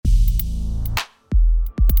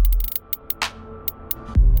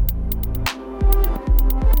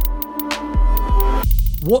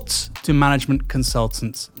What do management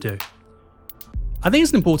consultants do? I think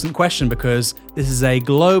it's an important question because this is a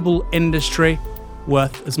global industry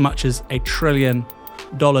worth as much as $1 trillion.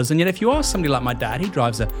 And yet if you ask somebody like my dad, he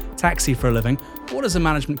drives a taxi for a living, what is a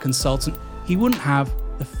management consultant? He wouldn't have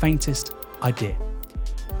the faintest idea.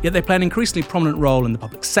 Yet they play an increasingly prominent role in the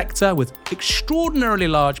public sector with extraordinarily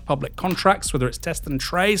large public contracts, whether it's test and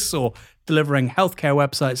trace or delivering healthcare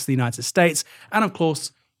websites to the United States. And of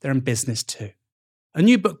course, they're in business too. A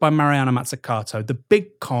new book by Mariana Mazzucato, The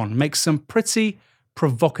Big Con, makes some pretty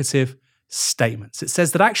provocative statements. It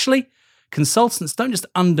says that actually, consultants don't just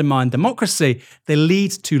undermine democracy, they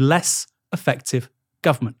lead to less effective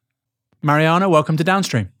government. Mariana, welcome to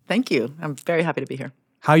Downstream. Thank you. I'm very happy to be here.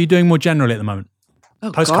 How are you doing more generally at the moment?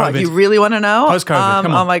 Oh, God, you really want to know? Post-COVID,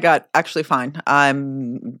 come on. Oh, my God. Actually, fine.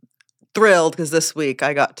 I'm thrilled because this week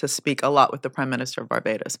I got to speak a lot with the Prime Minister of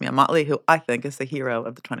Barbados, Mia Mottley, who I think is the hero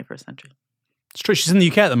of the 21st century. It's true. She's in the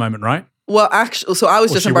UK at the moment, right? Well, actually, so I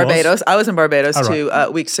was just in Barbados. I was in Barbados right.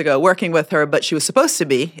 2 weeks ago working with her, but she was supposed to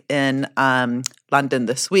be in London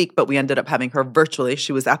this week, but we ended up having her virtually.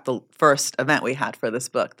 She was at the first event we had for this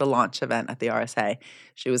book, the launch event at the RSA.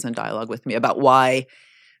 She was in dialogue with me about why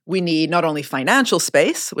we need not only financial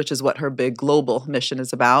space, which is what her big global mission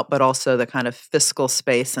is about, but also the kind of fiscal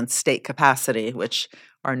space and state capacity, which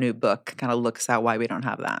our new book kind of looks at why we don't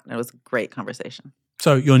have that. And it was a great conversation.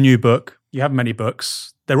 So your new book, you have many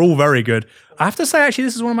books. They're all very good. I have to say, actually,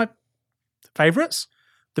 this is one of my favorites,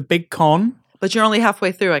 The Big Con. But you're only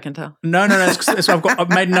halfway through, I can tell. No. I've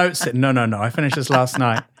made notes. No. I finished this last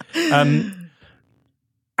night. And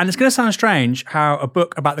it's going to sound strange how a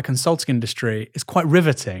book about the consulting industry is quite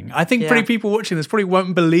riveting. I think pretty people watching this probably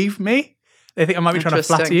won't believe me. They think I might be trying to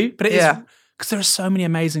flatter you. But it is because there are so many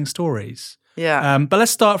amazing stories. Yeah. But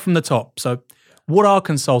let's start from the top. So what are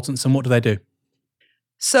consultants and what do they do?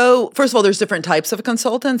 So first of all, there's different types of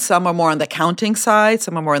consultants. Some are more on the accounting side.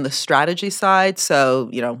 Some are more on the strategy side.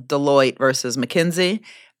 So, Deloitte versus McKinsey.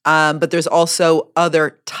 But there's also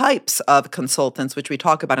other types of consultants, which we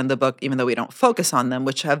talk about in the book, even though we don't focus on them,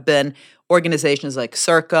 which have been organizations like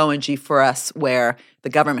Serco and G4S, where the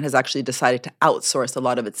government has actually decided to outsource a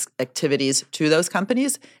lot of its activities to those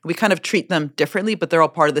companies. We kind of treat them differently, but they're all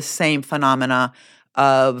part of the same phenomena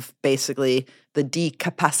of basically the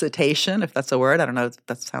decapacitation, if that's a word. I don't know if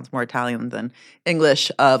that sounds more Italian than English,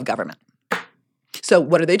 of government. So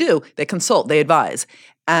what do? They consult, they advise.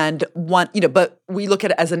 And but we look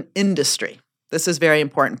at it as an industry. This is a very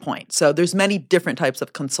important point. So there's many different types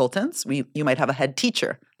of consultants. You might have a head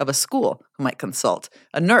teacher of a school who might consult.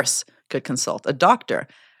 A nurse could consult. A doctor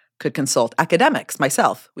could consult. Academics,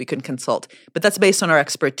 myself, we could consult. But that's based on our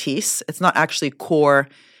expertise. It's not actually core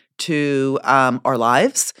to our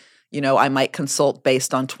lives. I might consult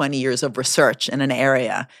based on 20 years of research in an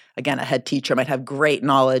area. Again, a head teacher might have great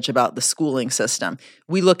knowledge about the schooling system.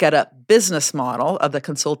 We look at a business model of the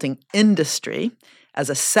consulting industry as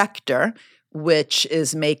a sector which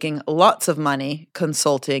is making lots of money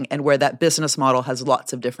consulting and where that business model has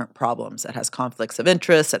lots of different problems. It has conflicts of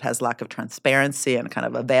interest, it has lack of transparency and kind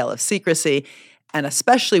of a veil of secrecy. And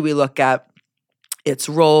especially we look at its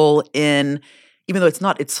role in, even though it's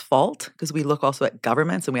not its fault, because we look also at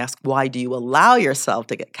governments and we ask, why do you allow yourself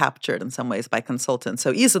to get captured in some ways by consultants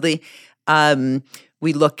so easily?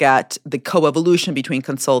 We look at the coevolution between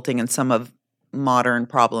consulting and some of modern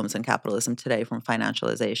problems in capitalism today, from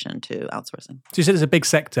financialization to outsourcing. So you said it's a big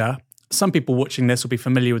sector. Some people watching this will be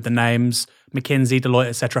familiar with the names, McKinsey, Deloitte,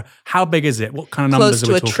 etc. How big is it? What kind of numbers are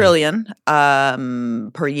we talking? Close to $1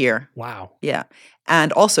 trillion per year. Wow. Yeah.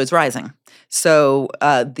 And also it's rising. So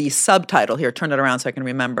the subtitle here, turn it around so I can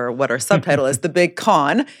remember what our subtitle is, The Big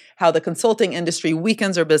Con, how the consulting industry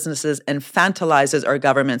weakens our businesses, infantilizes our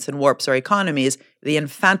governments, and warps our economies. The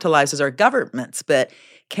infantilizes our governments bit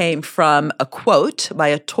came from a quote by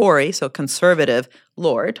a Tory, so conservative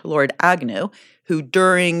Lord Agnew, who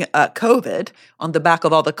during COVID, on the back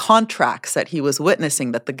of all the contracts that he was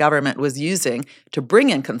witnessing that the government was using to bring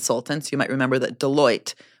in consultants, you might remember that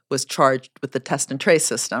Deloitte was charged with the test and trace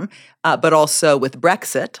system, but also with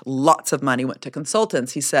Brexit, lots of money went to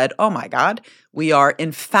consultants. He said, oh my God, we are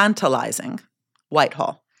infantilizing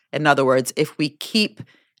Whitehall. In other words, if we keep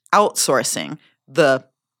outsourcing the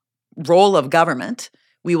role of government,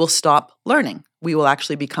 we will stop learning. We will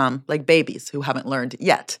actually become like babies who haven't learned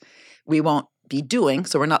yet. We won't be doing,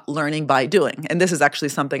 so we're not learning by doing. And this is actually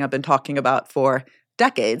something I've been talking about for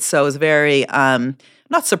decades. So I was very,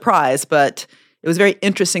 not surprised, but it was very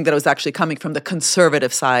interesting that it was actually coming from the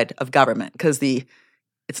conservative side of government, because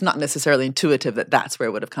it's not necessarily intuitive that that's where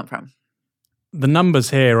it would have come from. The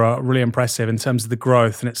numbers here are really impressive in terms of the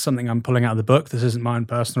growth, and it's something I'm pulling out of the book. This isn't my own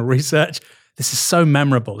personal research. This is so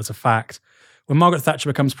memorable as a fact. When Margaret Thatcher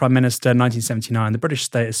becomes Prime Minister in 1979, the British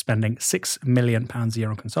state is spending £6 million a year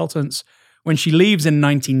on consultants. When she leaves in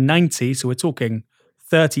 1990, so we're talking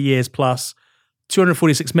 30 years plus,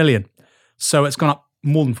 246 million. So it's gone up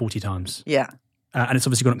more than 40 times. Yeah. And it's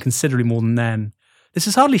obviously gone up considerably more than then. This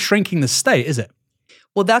is hardly shrinking the state, is it?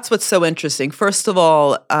 Well, that's what's so interesting. First of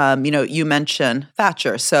all, you mentioned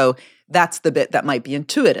Thatcher. So that's the bit that might be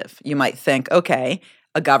intuitive. You might think, okay,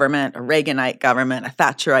 a government, a Reaganite government, a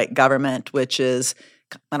Thatcherite government, which is,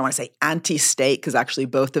 I don't want to say anti-state, because actually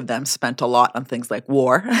both of them spent a lot on things like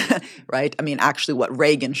war, right? I mean, actually what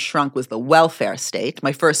Reagan shrunk was the welfare state.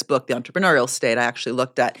 My first book, The Entrepreneurial State, I actually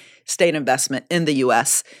looked at state investment in the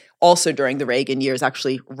U.S., also during the Reagan years,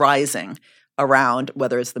 actually rising around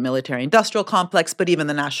whether it's the military-industrial complex, but even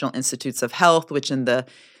the National Institutes of Health, which in the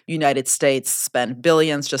United States spent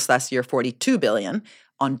billions, just last year, $42 billion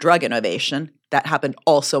on drug innovation. That happened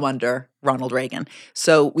also under Ronald Reagan.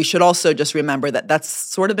 So we should also just remember that that's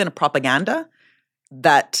sort of been a propaganda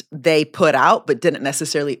that they put out but didn't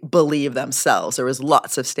necessarily believe themselves. There was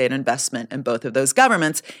lots of state investment in both of those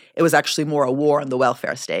governments. It was actually more a war on the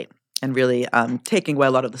welfare state and really taking away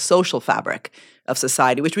a lot of the social fabric of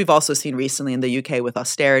society, which we've also seen recently in the UK with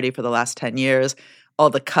austerity for the last 10 years, all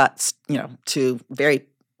the cuts, to very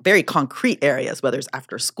very concrete areas, whether it's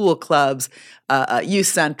after school clubs, youth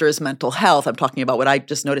centers, mental health. I'm talking about what I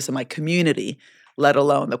just noticed in my community, let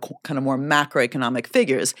alone the kind of more macroeconomic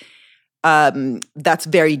figures. That's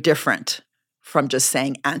very different from just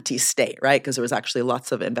saying anti-state, right? Because there was actually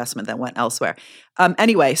lots of investment that went elsewhere.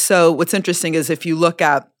 Anyway, so what's interesting is if you look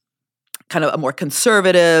at kind of a more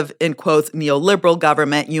conservative, in quotes, neoliberal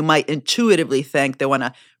government, you might intuitively think they want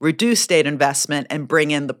to reduce state investment and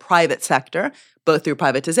bring in the private sector, both through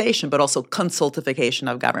privatization, but also consultification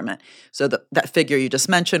of government. So that figure you just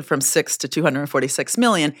mentioned from 6 to 246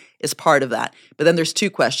 million is part of that. But then there's two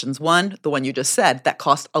questions. One, the one you just said, that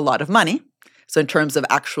cost a lot of money. So in terms of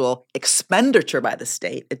actual expenditure by the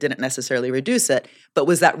state, it didn't necessarily reduce it. But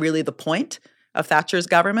was that really the point of Thatcher's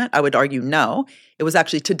government? I would argue no. It was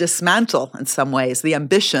actually to dismantle, in some ways, the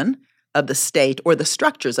ambition of the state or the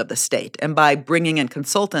structures of the state. And by bringing in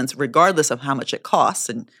consultants, regardless of how much it costs,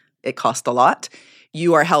 and it cost a lot,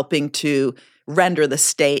 you are helping to render the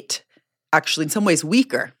state actually in some ways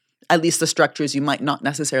weaker, at least the structures you might not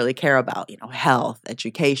necessarily care about, health,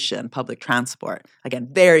 education, public transport. Again,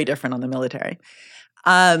 very different on the military.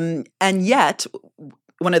 And yet,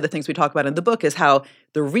 one of the things we talk about in the book is how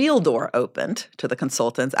the real door opened to the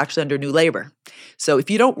consultants actually under New Labor. So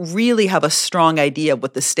if you don't really have a strong idea of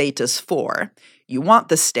what the state is for, you want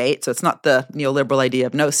the state, so it's not the neoliberal idea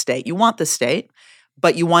of no state, you want the state,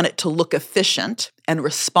 but you want it to look efficient and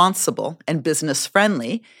responsible and business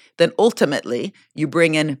friendly, then ultimately you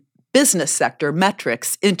bring in business sector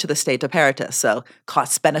metrics into the state apparatus. So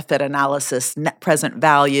cost-benefit analysis, net present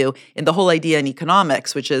value, and the whole idea in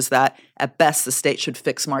economics, which is that at best the state should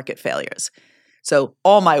fix market failures. So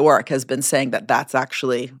all my work has been saying that that's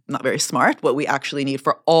actually not very smart. What we actually need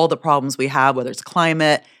for all the problems we have, whether it's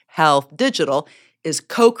climate, health, digital, is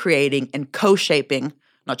co-creating and co-shaping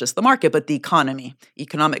not just the market, but the economy.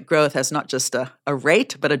 Economic growth has not just a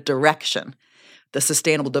rate, but a direction. The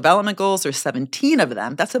Sustainable Development Goals, there's 17 of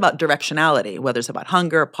them. That's about directionality, whether it's about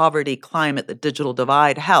hunger, poverty, climate, the digital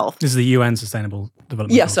divide, health. This is the UN Sustainable Development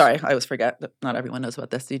Goals. Yeah, sorry. I always forget that not everyone knows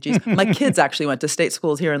about the SDGs. My kids actually went to state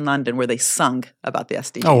schools here in London where they sung about the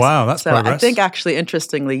SDGs. Oh, wow. That's progress. I think actually,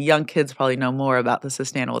 interestingly, young kids probably know more about the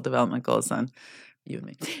Sustainable Development Goals than you and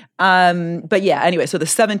me. But yeah, anyway, so the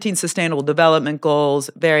 17 Sustainable Development Goals,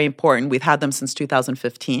 very important. We've had them since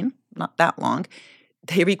 2015, not that long.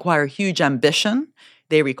 They require huge ambition.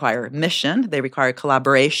 They require mission. They require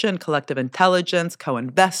collaboration, collective intelligence,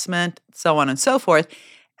 co-investment, so on and so forth.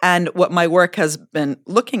 And what my work has been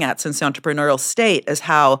looking at since the entrepreneurial state is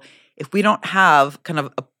how if we don't have kind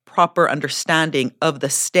of a proper understanding of the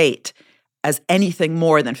state as anything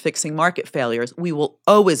more than fixing market failures, we will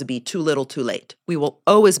always be too little too late. We will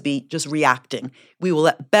always be just reacting. We will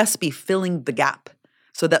at best be filling the gap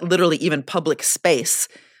so that literally even public space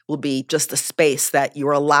will be just a space that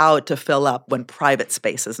you're allowed to fill up when private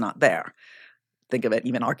space is not there. Think of it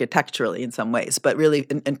even architecturally in some ways, but really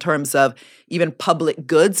in terms of even public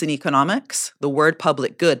goods in economics, the word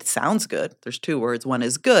public good sounds good. There's two words. One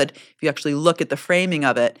is good. If you actually look at the framing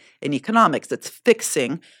of it in economics, it's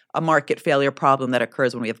fixing a market failure problem that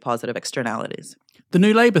occurs when we have positive externalities. The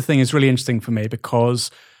New Labour thing is really interesting for me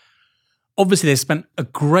because obviously they spent a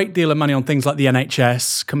great deal of money on things like the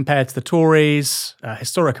NHS compared to the Tories,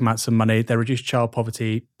 historic amounts of money. They reduced child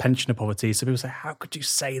poverty, pensioner poverty. So people say, how could you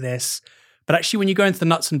say this? But actually, when you go into the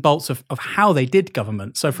nuts and bolts of how they did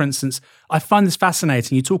government, so for instance, I find this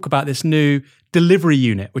fascinating. You talk about this new delivery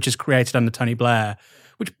unit, which is created under Tony Blair,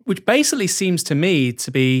 which basically seems to me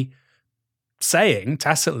to be saying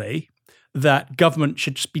tacitly that government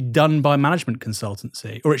should just be done by management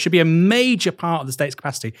consultancy, or it should be a major part of the state's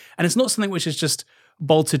capacity. And it's not something which is just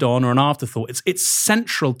bolted on or an afterthought. It's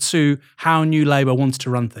central to how New Labour wants to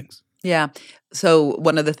run things. Yeah. So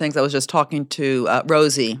one of the things I was just talking to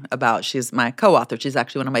Rosie about, she's my co-author. She's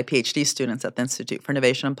actually one of my PhD students at the Institute for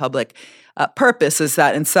Innovation and Public Purpose, is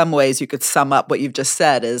that in some ways you could sum up what you've just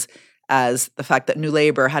said as the fact that New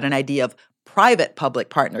Labour had an idea of private-public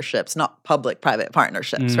partnerships, not public-private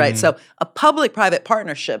partnerships, right? So a public-private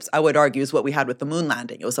partnerships, I would argue, is what we had with the moon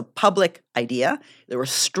landing. It was a public idea. There was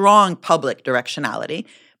strong public directionality,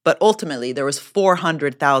 but ultimately there was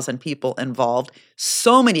 400,000 people involved,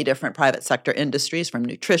 so many different private sector industries from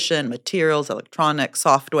nutrition, materials, electronics,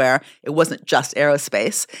 software. It wasn't just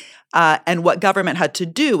aerospace. And what government had to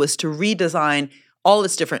do was to redesign all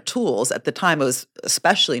its different tools. At the time, it was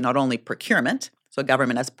especially not only procurement, so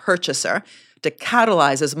government as purchaser, to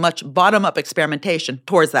catalyze as much bottom-up experimentation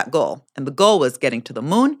towards that goal. And the goal was getting to the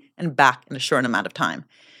moon and back in a short amount of time.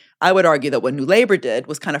 I would argue that what New Labour did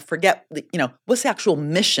was kind of forget, what's the actual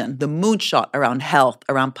mission, the moonshot around health,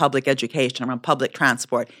 around public education, around public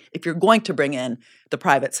transport. If you're going to bring in the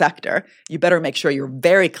private sector, you better make sure you're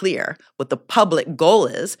very clear what the public goal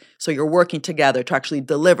is, so you're working together to actually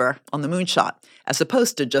deliver on the moonshot, as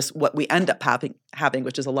opposed to just what we end up having,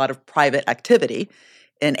 which is a lot of private activity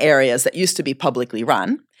in areas that used to be publicly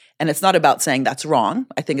run. And it's not about saying that's wrong.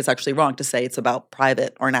 I think it's actually wrong to say it's about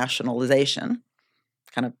private or nationalization,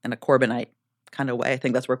 kind of in a Corbynite kind of way. I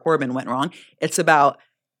think that's where Corbyn went wrong. It's about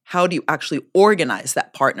how do you actually organize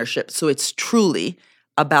that partnership so it's truly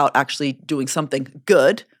about actually doing something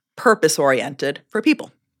good, purpose-oriented for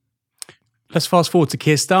people. Let's fast forward to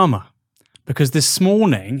Keir Starmer, because this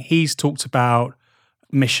morning he's talked about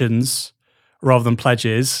missions rather than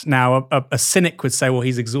pledges. Now, a cynic would say, well,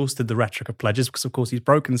 he's exhausted the rhetoric of pledges because, of course, he's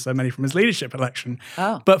broken so many from his leadership election.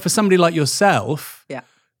 Oh. But for somebody like yourself, yeah.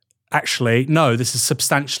 Actually, no, this is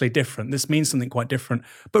substantially different. This means something quite different.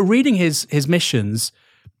 But reading his missions,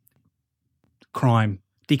 crime,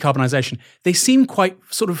 decarbonisation, they seem quite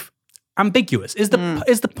sort of ambiguous. Is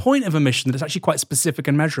the point of a mission that it's actually quite specific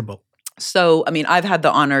and measurable? So, I mean, I've had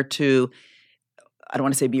the honor to, I don't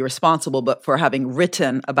want to say be responsible, but for having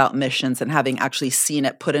written about missions and having actually seen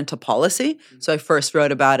it put into policy. So I first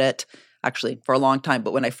wrote about it actually for a long time,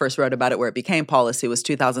 but when I first wrote about it where it became policy was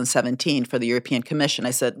 2017 for the European Commission.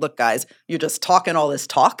 I said, look, guys, you're just talking all this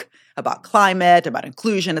talk about climate, about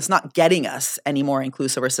inclusion. It's not getting us any more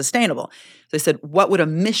inclusive or sustainable. So I said, what would a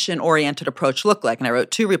mission-oriented approach look like? And I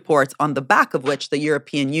wrote 2 reports on the back of which the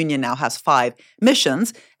European Union now has 5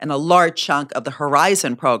 missions, and a large chunk of the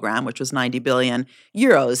Horizon program, which was 90 billion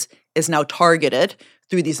euros, is now targeted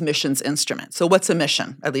through these missions instruments. So what's a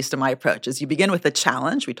mission, at least in my approach, is you begin with a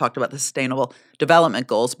challenge. We talked about the Sustainable Development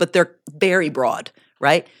Goals, but they're very broad,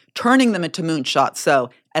 right? Turning them into moonshots. So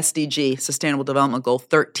SDG, Sustainable Development Goal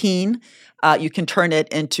 13, you can turn it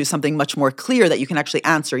into something much more clear that you can actually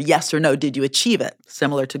answer yes or no, did you achieve it?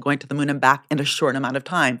 Similar to going to the moon and back in a short amount of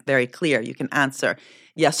time, very clear. You can answer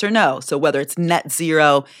yes or no. So whether it's net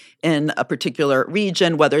zero in a particular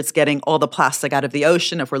region, whether it's getting all the plastic out of the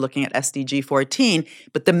ocean, if we're looking at SDG 14,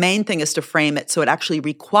 but the main thing is to frame it so it actually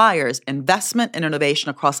requires investment and innovation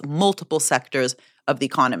across multiple sectors of the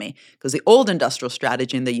economy. Because the old industrial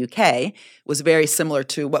strategy in the UK was very similar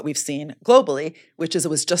to what we've seen globally, which is it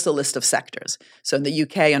was just a list of sectors. So in the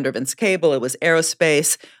UK under Vince Cable, it was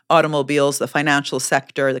aerospace, automobiles, the financial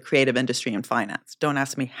sector, the creative industry, and finance. Don't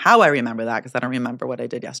ask me how I remember that because I don't remember what I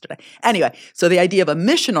did yesterday. Anyway, so the idea of a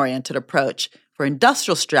mission-oriented approach for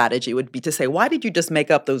industrial strategy would be to say, why did you just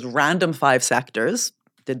make up those random 5 sectors?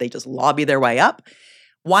 Did they just lobby their way up?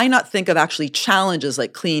 Why not think of actually challenges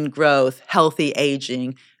like clean growth, healthy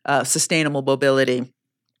aging, sustainable mobility,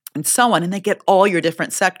 and so on, and then get all your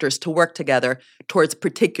different sectors to work together towards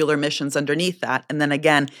particular missions underneath that, and then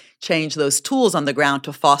again, change those tools on the ground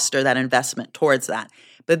to foster that investment towards that.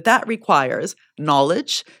 But that requires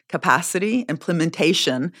knowledge, capacity,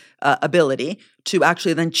 implementation ability to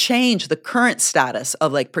actually then change the current status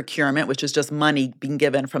of like procurement, which is just money being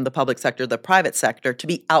given from the public sector to the private sector, to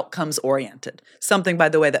be outcomes-oriented. Something, by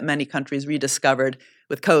the way, that many countries rediscovered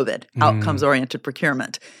with COVID, outcomes-oriented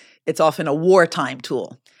procurement. It's often a wartime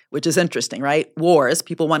tool, which is interesting, right? Wars,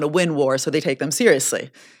 people want to win wars, so they take them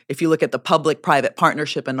seriously. If you look at the public-private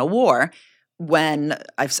partnership in a war, when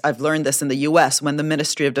I've learned this in the U.S., when the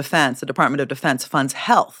Ministry of Defense, the Department of Defense funds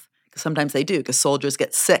health, because sometimes they do, because soldiers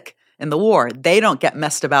get sick in the war. They don't get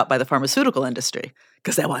messed about by the pharmaceutical industry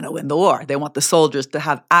because they want to win the war. They want the soldiers to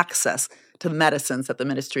have access to the medicines that the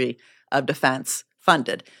Ministry of Defense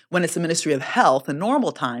funded. When it's the Ministry of Health in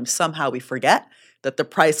normal times, somehow we forget that the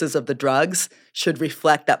prices of the drugs should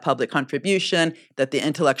reflect that public contribution, that the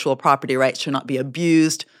intellectual property rights should not be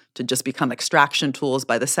abused to just become extraction tools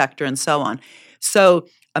by the sector and so on. So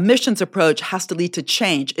a missions approach has to lead to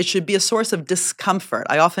change. It should be a source of discomfort.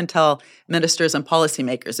 I often tell ministers and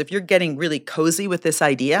policymakers, if you're getting really cozy with this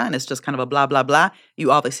idea and it's just kind of a blah, blah, blah,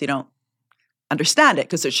 you obviously don't understand it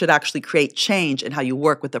because it should actually create change in how you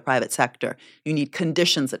work with the private sector. You need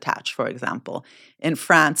conditions attached, for example. In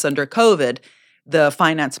France, under COVID, the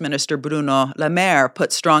finance minister, Bruno Le Maire,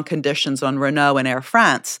 put strong conditions on Renault and Air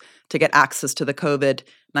France to get access to the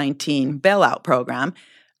COVID-19 bailout program.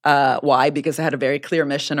 Why? Because they had a very clear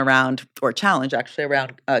mission around, or challenge actually,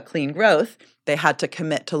 around clean growth. They had to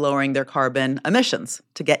commit to lowering their carbon emissions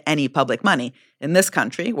to get any public money. In this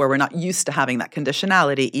country, where we're not used to having that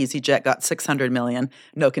conditionality, EasyJet got $600 million,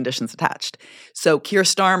 no conditions attached. So Keir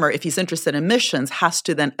Starmer, if he's interested in emissions, has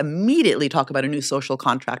to then immediately talk about a new social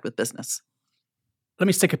contract with business. Let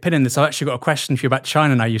me stick a pin in this. I've actually got a question for you about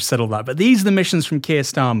China now you've said all that. But these are the missions from Keir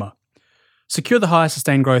Starmer. Secure the higher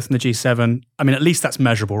sustained growth in the G7. I mean, at least that's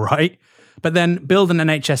measurable, right? But then build an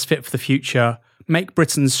NHS fit for the future, make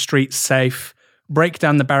Britain's streets safe, break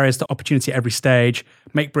down the barriers to opportunity at every stage,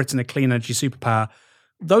 make Britain a clean energy superpower.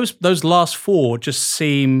 Those last four just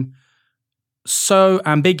seem so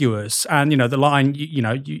ambiguous. And, the line,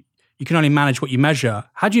 you can only manage what you measure.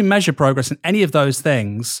 How do you measure progress in any of those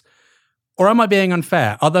things? Or am I being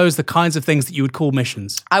unfair? Are those the kinds of things that you would call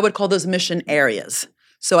missions? I would call those mission areas.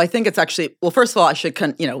 So I think it's actually, well, first of all,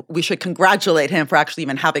 we should congratulate him for actually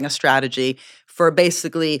even having a strategy for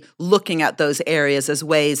basically looking at those areas as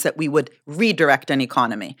ways that we would redirect an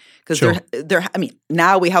economy. Because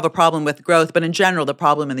now we have a problem with growth, but in general, the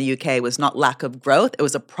problem in the UK was not lack of growth. It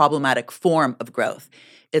was a problematic form of growth.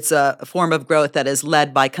 It's a form of growth that is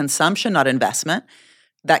led by consumption, not investment.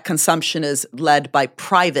 That consumption is led by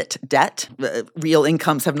private debt. Real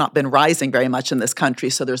incomes have not been rising very much in this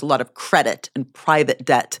country, so there's a lot of credit and private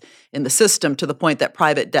debt in the system to the point that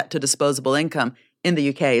private debt to disposable income in the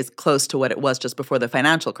UK is close to what it was just before the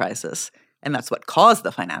financial crisis. And that's what caused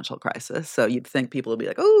the financial crisis. So you'd think people would be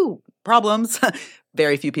like, oh, problems.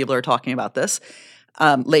 Very few people are talking about this.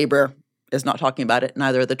 Labour is not talking about it,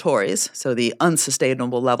 neither are the Tories. So the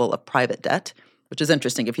unsustainable level of private debt, which is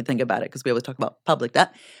interesting if you think about it, because we always talk about public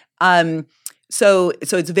debt. So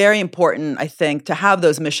it's very important, I think, to have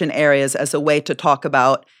those mission areas as a way to talk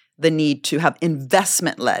about the need to have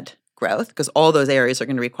investment-led growth, because all those areas are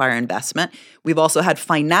going to require investment. We've also had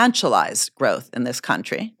financialized growth in this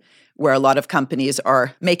country, where a lot of companies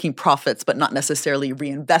are making profits, but not necessarily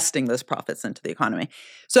reinvesting those profits into the economy.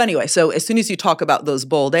 So anyway, so as soon as you talk about those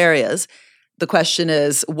bold areas, the question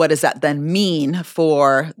is, what does that then mean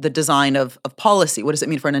for the design of policy? What does it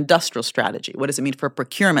mean for an industrial strategy? What does it mean for a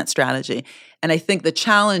procurement strategy? And I think the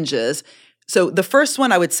challenge is, so the first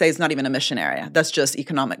one I would say is not even a mission area. That's just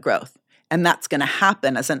economic growth. And that's going to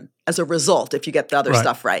happen as a result if you get the other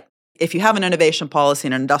stuff right. If you have an innovation policy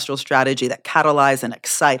and an industrial strategy that catalyze and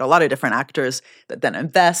excite a lot of different actors that then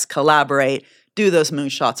invest, collaborate, do those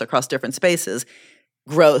moonshots across different spaces,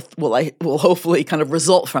 growth will hopefully kind of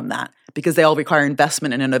result from that, because they all require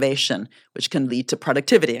investment and innovation, which can lead to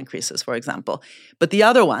productivity increases, for example. But the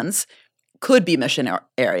other ones could be mission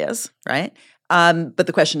areas, right? But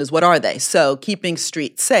the question is, what are they? So keeping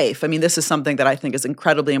streets safe. I mean, this is something that I think is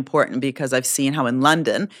incredibly important, because I've seen how in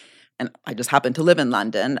London, and I just happen to live in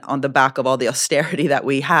London, on the back of all the austerity that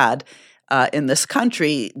we had in this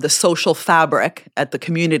country, the social fabric at the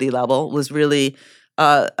community level was really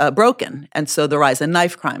broken. And so the rise in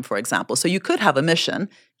knife crime, for example. So you could have a mission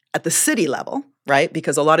at the city level, right?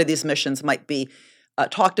 Because a lot of these missions might be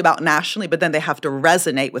talked about nationally, but then they have to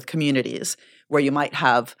resonate with communities where you might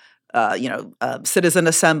have, citizen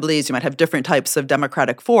assemblies, you might have different types of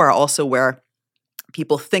democratic fora also where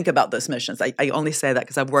people think about those missions. I only say that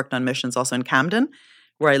because I've worked on missions also in Camden,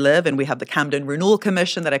 where I live, and we have the Camden Renewal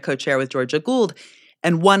Commission that I co-chair with Georgia Gould.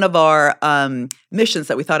 And one of our missions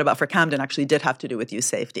that we thought about for Camden actually did have to do with youth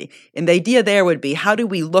safety. And the idea there would be, how do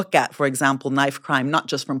we look at, for example, knife crime, not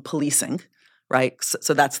just from policing, right?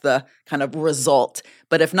 So that's the kind of result.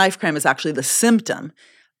 But if knife crime is actually the symptom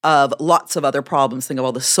of lots of other problems, think of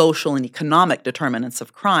all the social and economic determinants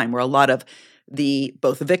of crime, where a lot of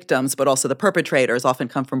both the victims but also the perpetrators often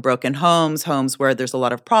come from broken homes where there's a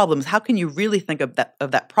lot of problems. How can you really think of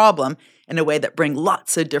that problem in a way that bring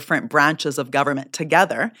lots of different branches of government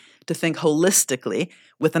together to think holistically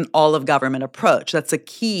with an all-of-government approach? That's a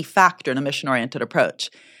key factor in a mission-oriented approach.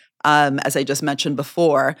 As I just mentioned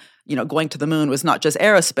before, going to the moon was not just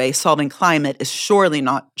aerospace. Solving climate is surely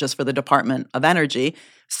not just for the Department of Energy.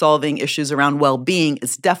 Solving issues around well-being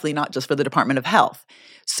is definitely not just for the Department of Health.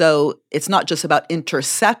 So it's not just about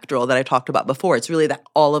intersectoral that I talked about before. It's really that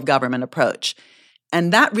all-of-government approach.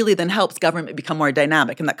 And that really then helps government become more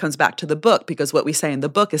dynamic. And that comes back to the book, because what we say in the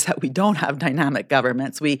book is that we don't have dynamic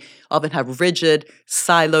governments. We often have rigid,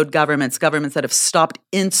 siloed governments that have stopped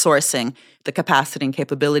insourcing the capacity and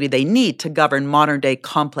capability they need to govern modern-day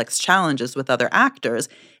complex challenges with other actors.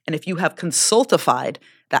 And if you have consultified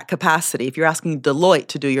that capacity, if you're asking Deloitte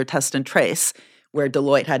to do your test and trace, where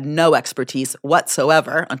Deloitte had no expertise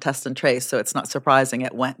whatsoever on test and trace, so it's not surprising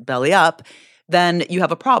it went belly up, then you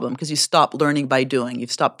have a problem because you stop learning by doing.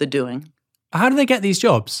 You've stopped the doing. How do they get these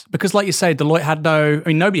jobs? Because like you say, Deloitte had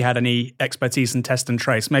nobody had any expertise in test and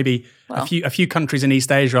trace, maybe a few countries in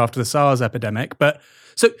East Asia after the SARS epidemic. But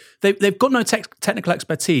so they've got no technical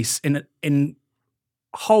expertise in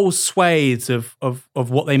whole swathes of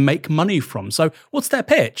what they make money from. So what's their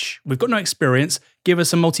pitch? We've got no experience. Give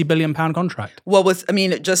us a multi-billion-pound contract. Well, I'm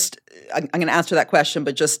going to answer that question,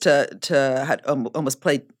 but just to almost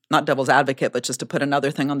play not devil's advocate, but just to put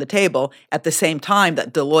another thing on the table, at the same time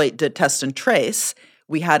that Deloitte did test and trace,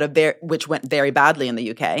 we had which went very badly in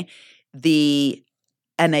the UK, the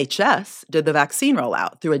NHS did the vaccine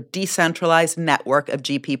rollout through a decentralized network of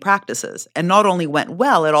GP practices. And not only went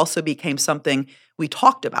well, it also became something we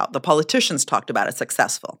talked about. The politicians talked about it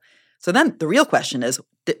successful. So then the real question is,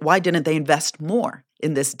 why didn't they invest more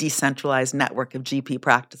in this decentralized network of GP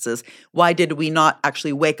practices? Why did we not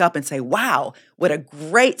actually wake up and say, wow, what a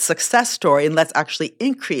great success story, and let's actually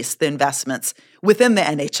increase the investments within the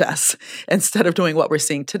NHS instead of doing what we're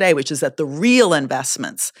seeing today, which is that the real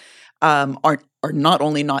investments are not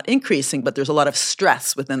only not increasing, but there's a lot of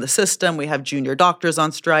stress within the system. We have junior doctors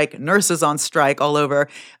on strike, nurses on strike all over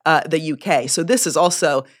the UK. So this is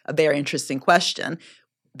also a very interesting question,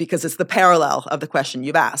 because it's the parallel of the question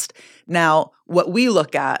you've asked. Now, what we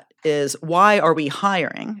look at is, why are we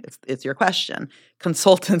hiring, it's your question,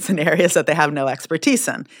 consultants in areas that they have no expertise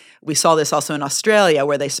in? We saw this also in Australia,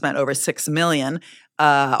 where they spent over $6 million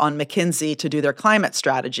on McKinsey to do their climate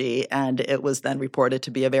strategy, and it was then reported to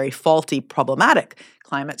be a very faulty, problematic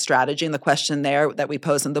climate strategy. And the question there that we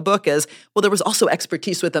pose in the book is, well, there was also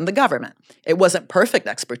expertise within the government. It wasn't perfect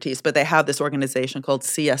expertise, but they have this organization called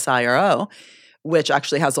CSIRO, which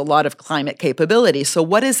actually has a lot of climate capability. So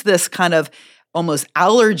what is this kind of almost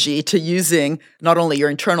allergy to using not only your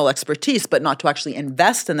internal expertise, but not to actually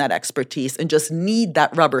invest in that expertise and just need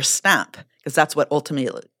that rubber stamp? Because that's what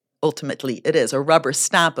ultimately it is, a rubber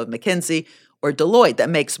stamp of McKinsey or Deloitte that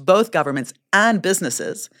makes both governments and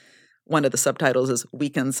businesses, one of the subtitles is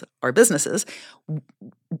weakens our businesses.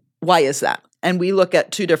 Why is that? And we look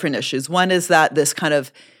at two different issues. One is that this kind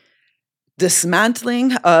of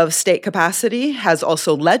dismantling of state capacity has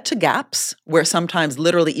also led to gaps where sometimes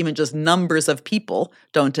literally even just numbers of people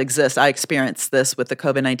don't exist. I experienced this with the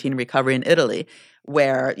COVID-19 recovery in Italy,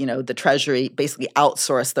 where the Treasury basically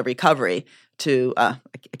outsourced the recovery to, I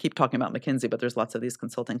keep talking about McKinsey, but there's lots of these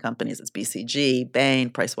consulting companies. It's BCG, Bain,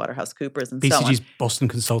 PricewaterhouseCoopers, and so on. BCG's Boston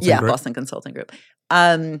Consulting Group. Yeah, Boston Consulting Group.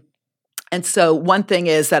 And so one thing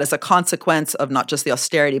is that as a consequence of not just the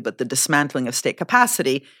austerity, but the dismantling of state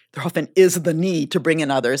capacity, there often is the need to bring in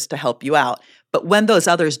others to help you out. But when those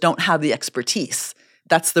others don't have the expertise,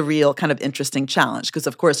 that's the real kind of interesting challenge. Because,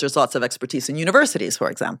 of course, there's lots of expertise in universities, for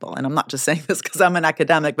example. And I'm not just saying this because I'm an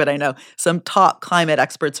academic, but I know some top climate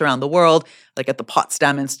experts around the world, like at the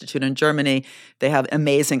Potsdam Institute in Germany, they have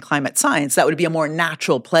amazing climate science. That would be a more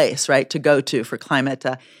natural place, right, to go to for climate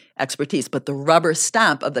expertise. But the rubber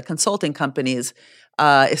stamp of the consulting companies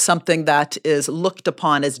is something that is looked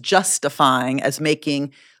upon as justifying, as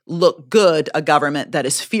making look good a government that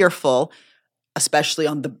is fearful, especially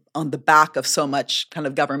on the back of so much kind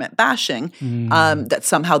of government bashing, that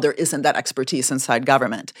somehow there isn't that expertise inside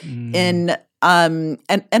government. And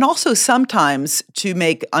also sometimes to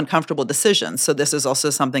make uncomfortable decisions. So this is also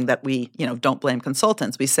something that we, don't blame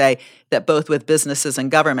consultants. We say that both with businesses and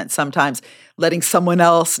government, sometimes letting someone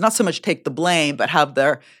else not so much take the blame, but have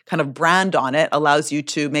their kind of brand on it allows you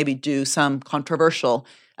to maybe do some controversial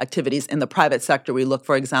activities in the private sector. We look,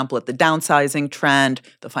 for example, at the downsizing trend,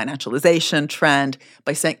 the financialization trend,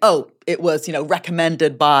 by saying, oh, it was,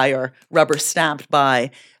 recommended by or rubber stamped by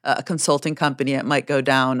a consulting company. It might go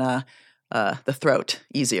down the throat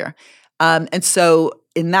easier. And so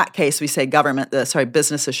in that case, we say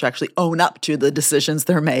businesses should actually own up to the decisions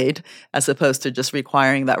they're made, as opposed to just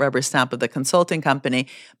requiring that rubber stamp of the consulting company.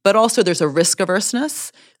 But also there's a risk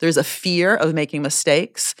averseness. There's a fear of making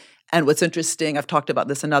mistakes. And what's interesting, I've talked about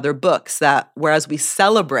this in other books, that whereas we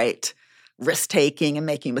celebrate risk-taking and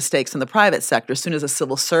making mistakes in the private sector, as soon as a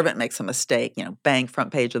civil servant makes a mistake, bang,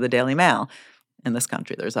 front page of the Daily Mail. In this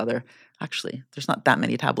country, there's not that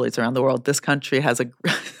many tabloids around the world. This country has a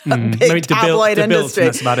big tabloid industry.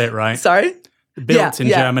 That's about it, right? Sorry? Built in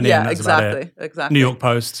Germany, and that's about it. Exactly. New York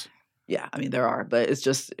Post. Yeah, I mean, there are, but it's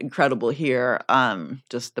just incredible here,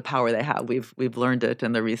 just the power they have. We've learned it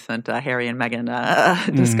in the recent Harry and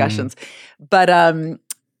Meghan discussions. But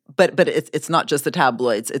it's not just the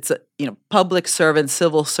tabloids. It's public servants,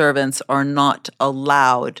 civil servants are not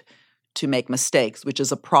allowed to make mistakes, which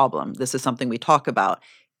is a problem. This is something we talk about.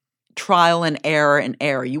 Trial and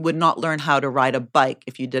error. You would not learn how to ride a bike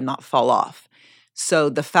if you did not fall off. So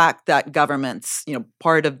the fact that governments,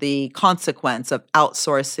 part of the consequence of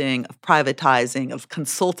outsourcing, of privatizing, of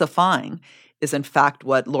consultifying is in fact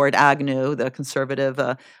what Lord Agnew, the conservative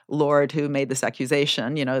lord who made this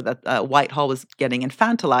accusation, that Whitehall was getting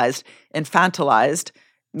infantilized. Infantilized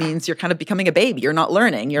means you're kind of becoming a baby. You're not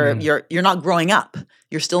learning. You're not growing up.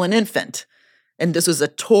 You're still an infant. And this was a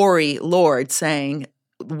Tory lord saying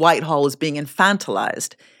Whitehall was being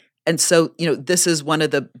infantilized. And so, this is one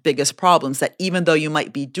of the biggest problems, that even though you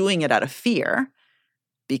might be doing it out of fear,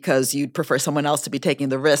 because you'd prefer someone else to be taking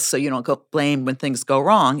the risk so you don't go blame when things go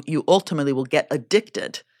wrong, you ultimately will get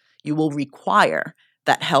addicted. You will require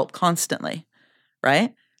that help constantly,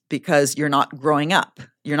 right? Because you're not growing up.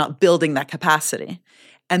 You're not building that capacity.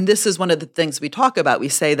 And this is one of the things we talk about. We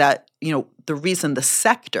say that, the reason the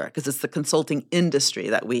sector, because it's the consulting industry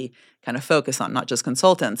that we kind of focus on, not just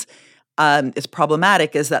consultants, is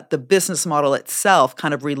problematic, is that the business model itself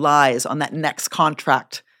kind of relies on that next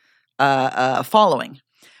contract following.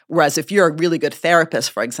 Whereas if you're a really good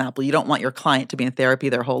therapist, for example, you don't want your client to be in therapy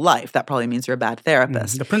their whole life. That probably means you're a bad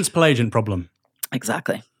therapist. The principal agent problem.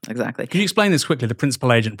 Exactly. Can you explain this quickly, the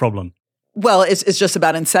principal agent problem? Well, it's just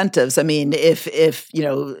about incentives. I mean,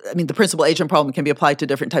 the principal agent problem can be applied to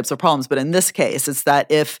different types of problems, but in this case, it's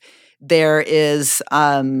that if there is,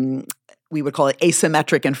 we would call it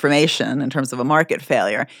asymmetric information in terms of a market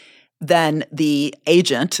failure, then the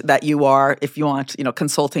agent that you are, if you want,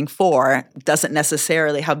 consulting for, doesn't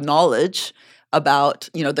necessarily have knowledge about,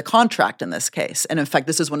 the contract in this case. And in fact,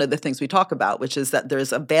 this is one of the things we talk about, which is that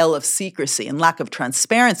there's a veil of secrecy and lack of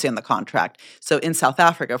transparency in the contract. So in South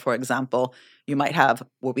Africa, for example, you might have,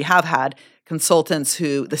 we have had consultants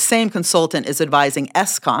who, the same consultant is advising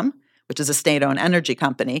Eskom, which is a state-owned energy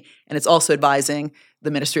company, and it's also advising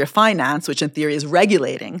the Ministry of Finance, which in theory is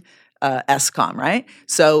regulating Eskom, right?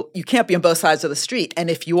 So you can't be on both sides of the street. And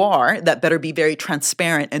if you are, that better be very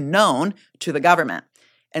transparent and known to the government.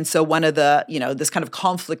 And so one of the, this kind of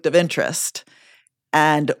conflict of interest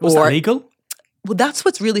Was that legal? Well, that's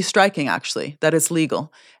what's really striking, actually, that it's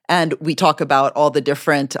legal. And we talk about all the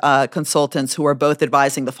different consultants who are both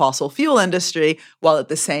advising the fossil fuel industry while at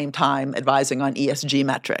the same time advising on ESG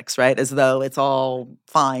metrics, right? As though it's all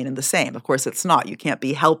fine and the same. Of course, it's not. You can't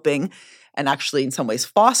be helping and actually in some ways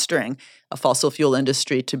fostering a fossil fuel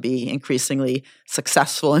industry to be increasingly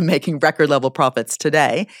successful in making record level profits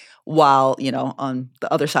today, while, on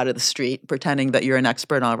the other side of the street, pretending that you're an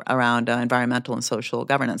expert around environmental and social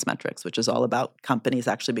governance metrics, which is all about companies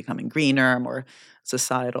actually becoming greener, more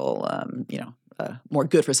societal, more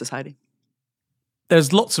good for society.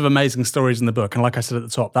 There's lots of amazing stories in the book. And like I said at the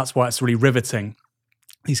top, that's why it's really riveting,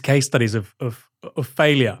 these case studies of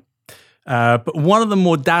failure. But one of the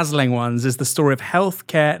more dazzling ones is the story of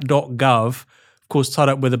healthcare.gov, of course, tied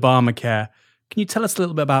up with Obamacare. Can you tell us a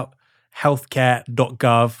little bit about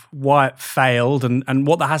healthcare.gov, why it failed, and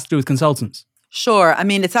what that has to do with consultants? Sure. I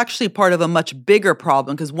mean, it's actually part of a much bigger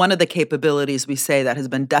problem, because one of the capabilities we say that has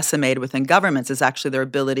been decimated within governments is actually their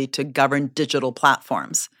ability to govern digital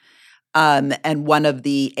platforms. And one of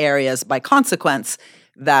the areas, by consequence,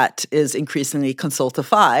 that is increasingly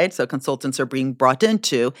consultified, so consultants are being brought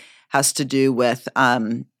into, has to do with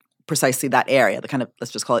precisely that area, the kind of,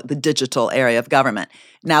 let's just call it the digital area of government.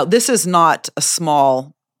 Now, this is not a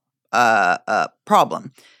small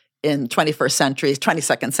problem. In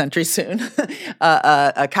 22nd century soon,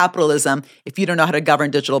 capitalism, if you don't know how to govern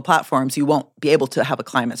digital platforms, you won't be able to have a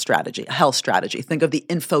climate strategy, a health strategy. Think of the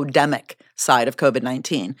infodemic side of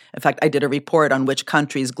COVID-19. In fact, I did a report on which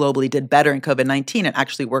countries globally did better in COVID-19, and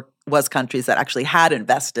actually was countries that actually had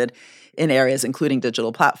invested in areas including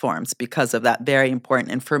digital platforms because of that very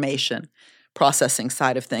important information processing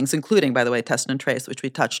side of things, including, by the way, test and trace, which we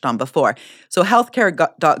touched on before. So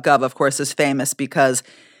healthcare.gov, of course, is famous because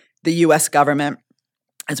the U.S. government,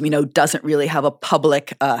 as we know, doesn't really have a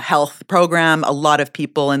public health program. A lot of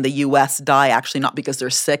people in the U.S. die actually not because they're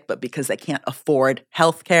sick, but because they can't afford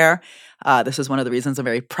health care. This is one of the reasons I'm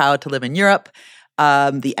very proud to live in Europe.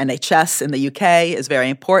 The NHS in the UK is very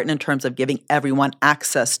important in terms of giving everyone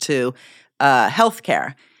access to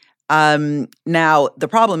healthcare. Now, the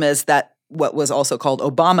problem is that what was also called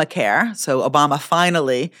Obamacare, so Obama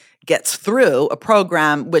finally gets through a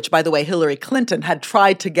program which, by the way, Hillary Clinton had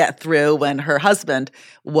tried to get through when her husband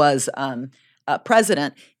was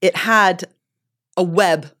president. It had a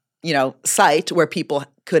web, site where people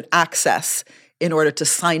could access in order to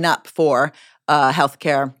sign up for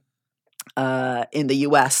healthcare in the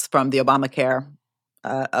U.S. from the Obamacare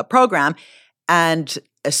program. And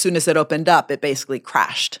as soon as it opened up, it basically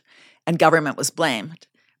crashed, and government was blamed.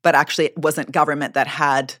 But actually, it wasn't government that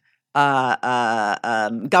had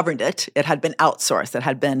governed it. It had been outsourced. It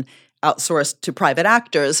had been outsourced to private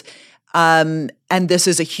actors. And this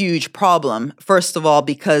is a huge problem, first of all,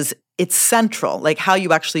 because it's central, like how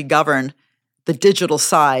you actually govern the digital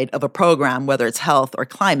side of a program, whether it's health or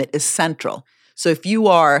climate, is central. So if you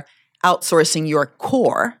are outsourcing your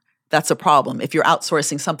core, that's a problem. If you're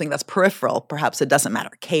outsourcing something that's peripheral, perhaps it doesn't matter,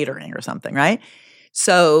 catering or something, right?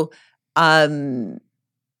 So, and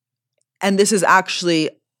this is actually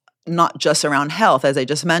not just around health, as I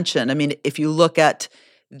just mentioned. I mean, if you look at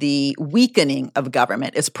the weakening of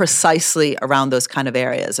government, it's precisely around those kind of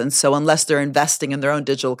areas. And so unless they're investing in their own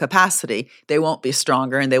digital capacity, they won't be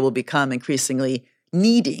stronger, and they will become increasingly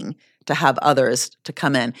needing to have others to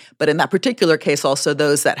come in. But in that particular case, also,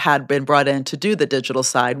 those that had been brought in to do the digital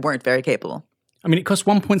side weren't very capable. I mean, it cost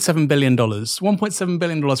 $1.7 billion. $1.7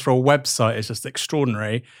 billion for a website is just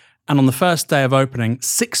extraordinary. And on the first day of opening,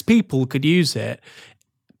 6 people could use it.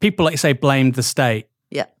 People, like you say, blamed the state.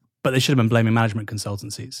 Yeah. But they should have been blaming management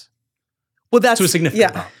consultancies. Well, that's to a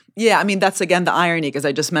significant part. Yeah, I mean, that's again the irony, because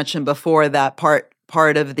I just mentioned before that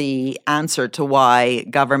part of the answer to why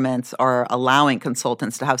governments are allowing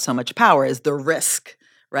consultants to have so much power is the risk,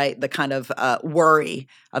 right? The kind of worry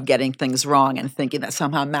of getting things wrong and thinking that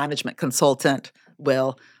somehow management consultant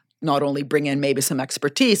will not only bring in maybe some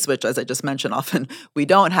expertise, which, as I just mentioned, often we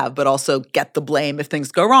don't have, but also get the blame if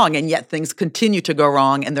things go wrong. And yet things continue to go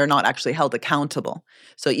wrong and they're not actually held accountable.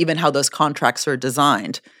 So even how those contracts are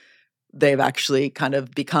designed, they've actually kind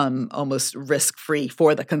of become almost risk-free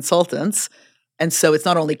for the consultants. And so it's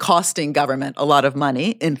not only costing government a lot of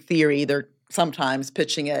money. In theory, they're sometimes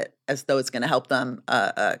pitching it as though it's going to help them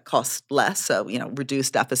cost less. So,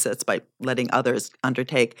 reduce deficits by letting others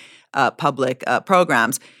undertake public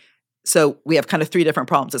programs. So we have kind of 3 different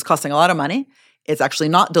problems. It's costing a lot of money. It's actually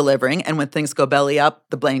not delivering. And when things go belly up,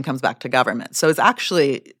 the blame comes back to government. So it's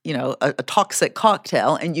actually, a toxic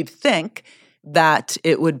cocktail. And you'd think that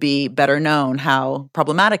it would be better known how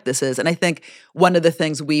problematic this is. And I think one of the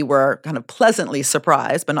things we were kind of pleasantly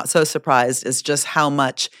surprised, but not so surprised, is just how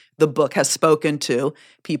much the book has spoken to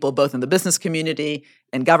people both in the business community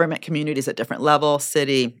and government communities at different levels,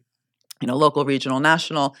 city, local, regional,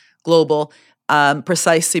 national, global,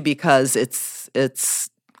 precisely because it's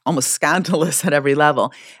almost scandalous at every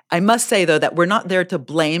level. I must say, though, that we're not there to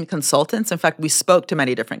blame consultants. In fact, we spoke to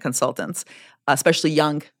many different consultants, especially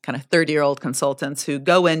young, kind of 30-year-old consultants who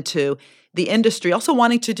go into the industry also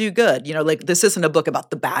wanting to do good. This isn't a book about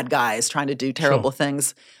the bad guys trying to do terrible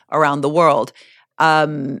things around the world.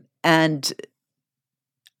 And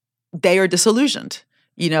they are disillusioned,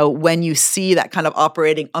 when you see that kind of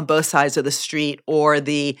operating on both sides of the street, or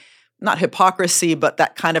the not hypocrisy, but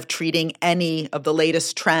that kind of treating any of the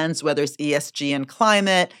latest trends, whether it's ESG and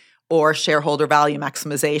climate or shareholder value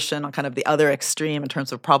maximization on kind of the other extreme in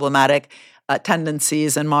terms of problematic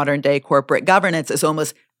tendencies in modern day corporate governance, as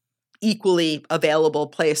almost equally available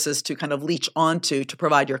places to kind of leech onto to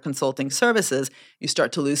provide your consulting services. You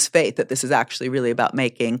start to lose faith that this is actually really about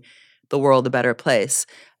making the world a better place.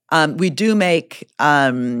 We do make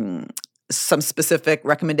some specific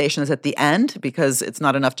recommendations at the end, because it's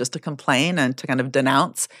not enough just to complain and to kind of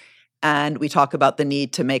denounce. And we talk about the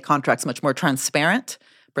need to make contracts much more transparent,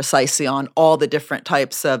 precisely on all the different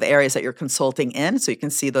types of areas that you're consulting in, so you can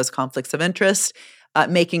see those conflicts of interest,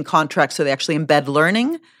 making contracts so they actually embed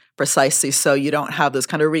learning, precisely so you don't have those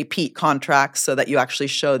kind of repeat contracts, so that you actually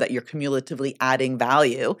show that you're cumulatively adding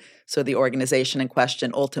value, so the organization in question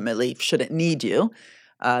ultimately shouldn't need you.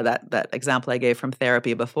 That example I gave from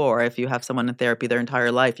therapy before, if you have someone in therapy their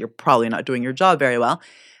entire life, you're probably not doing your job very well.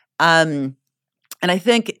 And I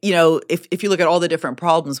think, if you look at all the different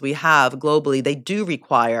problems we have globally, they do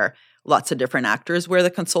require lots of different actors where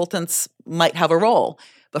the consultants might have a role.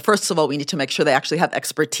 But first of all, we need to make sure they actually have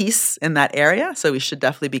expertise in that area. So we should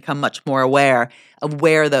definitely become much more aware of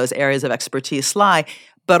where those areas of expertise lie.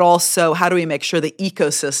 But also, how do we make sure the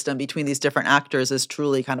ecosystem between these different actors is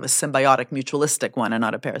truly kind of a symbiotic, mutualistic one and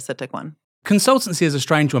not a parasitic one? Consultancy is a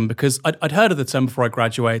strange one because I'd heard of the term before I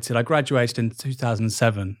graduated. I graduated in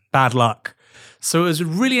 2007. Bad luck. So it was a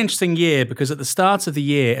really interesting year because at the start of the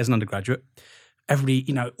year as an undergraduate,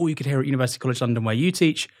 everybody, all you could hear at University College London where you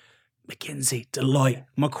teach, McKinsey, Deloitte,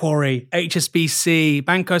 Macquarie, HSBC,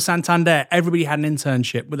 Banco Santander, everybody had an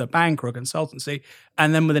internship with a bank or a consultancy.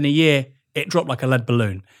 And then within a year, it dropped like a lead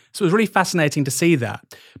balloon. So it was really fascinating to see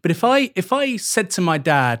that. But if I said to my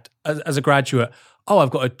dad as a graduate, oh, I've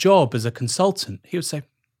got a job as a consultant, he would say,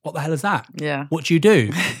 what the hell is that? Yeah. What do you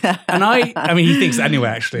do? And I mean, he thinks it anyway,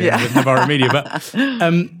 actually, with Navarro Media. But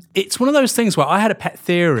it's one of those things where I had a pet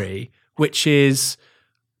theory, which is,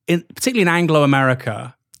 particularly in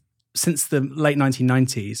Anglo-America, since the late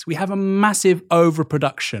 1990s, we have a massive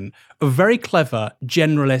overproduction of very clever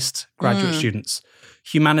generalist graduate students,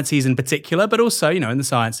 humanities in particular, but also, in the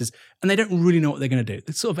sciences, and they don't really know what they're going to do.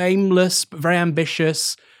 They're sort of aimless, but very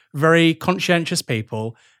ambitious, very conscientious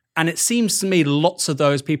people. And it seems to me lots of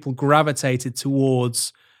those people gravitated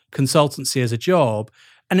towards consultancy as a job.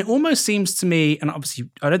 And it almost seems to me, and obviously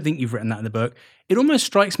I don't think you've written that in the book, it almost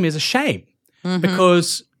strikes me as a shame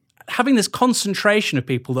because having this concentration of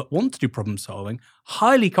people that want to do problem solving,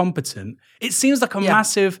 highly competent, it seems like a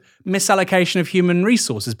massive misallocation of human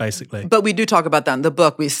resources, basically. But we do talk about that in the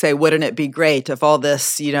book. We say, wouldn't it be great if all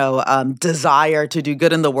this, desire to do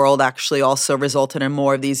good in the world actually also resulted in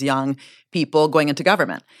more of these young people going into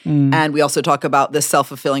government. And we also talk about this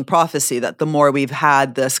self-fulfilling prophecy that the more we've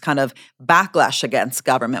had this kind of backlash against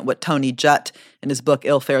government, what Tony Judt in his book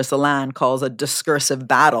Ill Fares the Land calls a discursive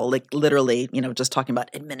battle, like literally, just talking about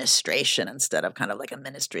administration instead of kind of like a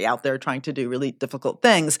ministry out there trying to do really difficult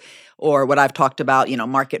things, or what I've talked about,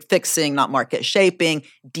 market fixing, not market shaping,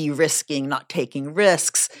 de-risking, not taking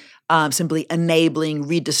risks, simply enabling,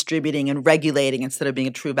 redistributing, and regulating instead of being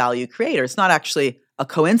a true value creator. It's not actually a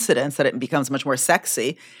coincidence that it becomes much more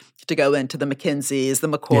sexy to go into the McKinseys, the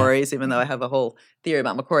Macquaries, even though I have a whole theory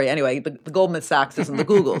about Macquarie. Anyway, the Goldman Sachses and the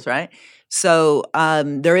Googles, right? So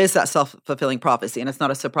there is that self-fulfilling prophecy, and it's not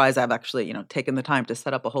a surprise. I've actually, taken the time to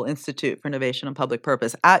set up a whole Institute for Innovation and Public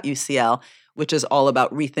Purpose at UCL, which is all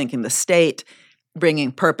about rethinking the state,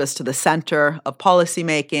 bringing purpose to the center of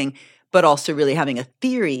policymaking, but also really having a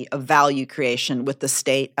theory of value creation with the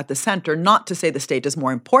state at the center. Not to say the state is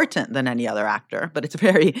more important than any other actor, but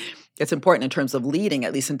it's important in terms of leading,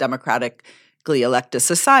 at least in democratically elected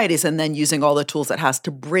societies, and then using all the tools it has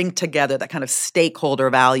to bring together that kind of stakeholder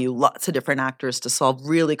value, lots of different actors to solve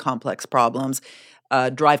really complex problems,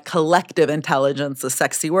 drive collective intelligence, a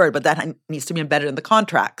sexy word, but that needs to be embedded in the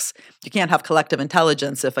contracts. You can't have collective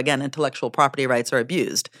intelligence if, again, intellectual property rights are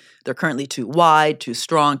abused. They're currently too wide, too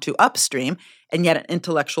strong, too upstream, and yet an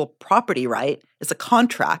intellectual property right is a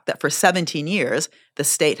contract that for 17 years the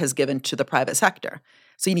state has given to the private sector.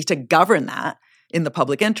 So you need to govern that in the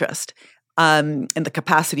public interest. And the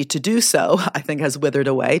capacity to do so, I think, has withered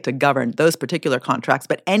away to govern those particular contracts,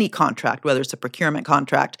 but any contract, whether it's a procurement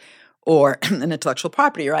contract or an intellectual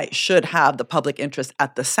property right, should have the public interest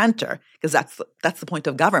at the center, because that's the point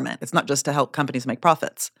of government. It's not just to help companies make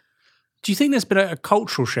profits. Do you think there's been a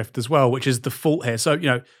cultural shift as well, which is the fault here? So,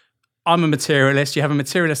 I'm a materialist. You have a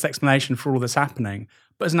materialist explanation for all this happening.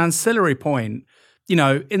 But as an ancillary point,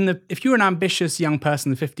 if you're an ambitious young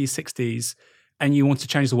person in the 50s, 60s, and you want to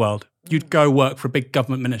change the world, you'd go work for a big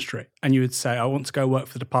government ministry. And you would say, I want to go work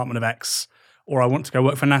for the Department of X, or I want to go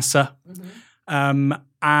work for NASA.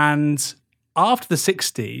 And after the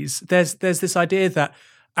 60s, there's this idea that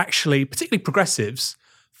actually, particularly progressives,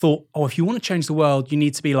 thought, if you want to change the world, you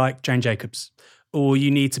need to be like Jane Jacobs, or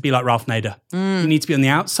you need to be like Ralph Nader. You need to be on the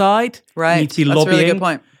outside. Right. You need to be That's lobbying. a really good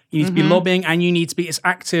point. You need to be lobbying, and you need to be this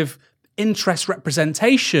active interest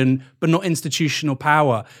representation, but not institutional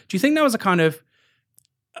power. Do you think that was a kind of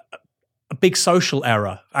a big social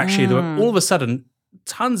error, actually? That all of a sudden,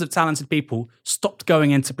 tons of talented people stopped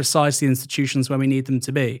going into precisely institutions where we need them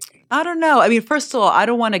to be? I don't know. I mean, first of all, I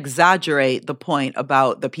don't want to exaggerate the point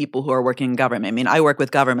about the people who are working in government. I mean, I work with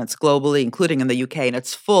governments globally, including in the UK, and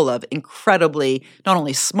it's full of incredibly, not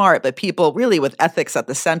only smart, but people really with ethics at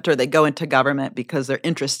the center. They go into government because they're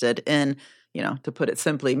interested in, to put it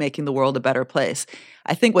simply, making the world a better place.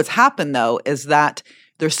 I think what's happened, though, is that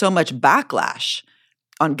there's so much backlash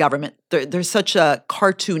on government. There's such a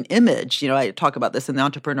cartoon image. I talk about this in The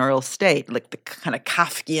Entrepreneurial State, like the kind of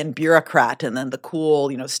Kafkian bureaucrat, and then the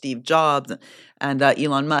cool, Steve Jobs and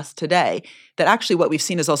Elon Musk today, that actually what we've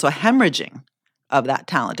seen is also a hemorrhaging of that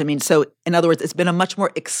talent. I mean, so in other words, it's been a much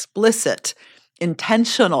more explicit,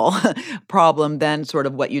 intentional problem than sort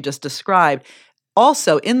of what you just described.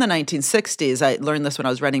 Also, in the 1960s, I learned this when I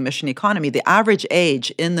was running Mission Economy, the average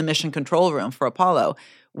age in the mission control room for Apollo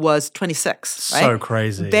was 26, right? So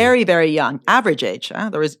crazy. Very, very young. Average age.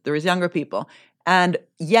 There was younger people. And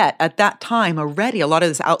yet, at that time already, a lot of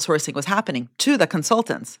this outsourcing was happening to the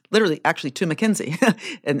consultants, literally, actually to McKinsey.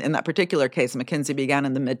 in that particular case, McKinsey began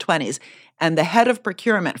in the mid-20s. And the head of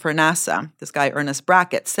procurement for NASA, this guy Ernest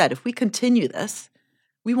Brackett, said, if we continue this,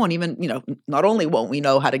 we won't even, not only won't we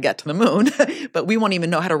know how to get to the moon, but we won't even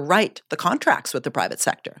know how to write the contracts with the private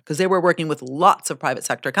sector, because they were working with lots of private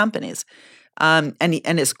sector companies. And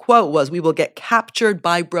his quote was, "We will get captured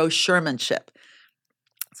by brochuremanship."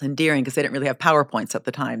 It's endearing because they didn't really have PowerPoints at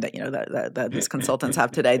the time that these consultants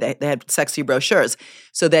have today. They had sexy brochures.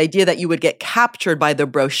 So the idea that you would get captured by the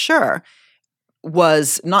brochure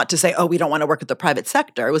was not to say, oh, we don't want to work with the private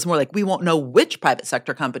sector. It was more like we won't know which private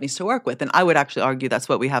sector companies to work with. And I would actually argue that's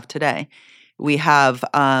what we have today. We have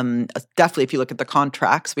definitely, if you look at the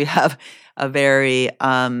contracts, we have a very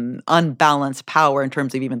unbalanced power in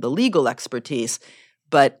terms of even the legal expertise.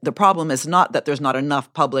 But the problem is not that there's not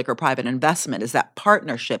enough public or private investment, is that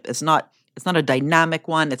partnership is not, it's not a dynamic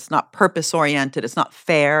one, it's not purpose-oriented, it's not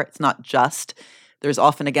fair, it's not just. There's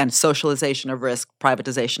often, again, socialization of risk,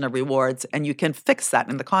 privatization of rewards, and you can fix that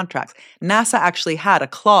in the contracts. NASA actually had a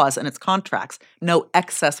clause in its contracts, no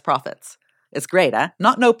excess profits. It's great, eh?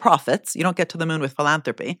 Not no profits. You don't get to the moon with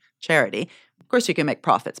philanthropy, charity. Of course you can make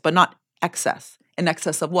profits, but not excess. In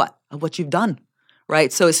excess of what? Of what you've done.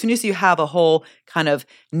 Right? So as soon as you have a whole kind of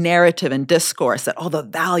narrative and discourse that all the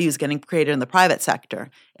value is getting created in the private sector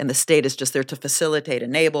and the state is just there to facilitate,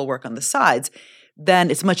 enable, work on the sides, then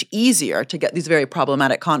it's much easier to get these very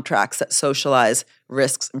problematic contracts that socialize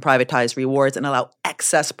risks and privatize rewards and allow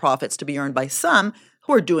excess profits to be earned by some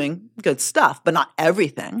who are doing good stuff, but not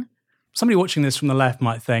everything. Somebody watching this from the left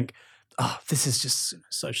might think, oh, this is just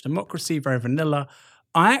social democracy, very vanilla.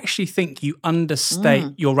 I actually think you understate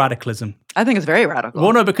your radicalism. I think it's very radical.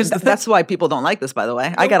 Well, no, because that's why people don't like this, by the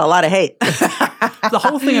way. I get a lot of hate. The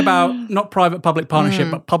whole thing about not private-public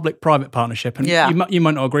partnership, but public-private partnership, and you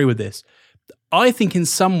might not agree with this, I think in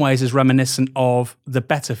some ways is reminiscent of the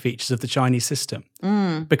better features of the Chinese system.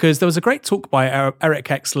 Because there was a great talk by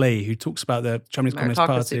Eric X. Lee, who talks about the Chinese Communist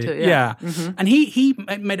Party. Too, And he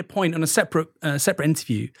made a point on a separate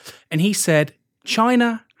interview, and he said,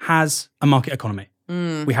 China has a market economy.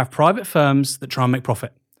 We have private firms that try and make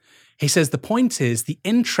profit. He says the point is the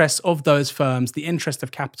interest of those firms, the interest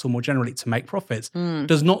of capital more generally to make profits,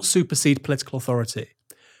 does not supersede political authority.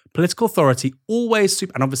 Political authority always,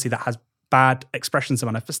 and obviously that has bad expressions and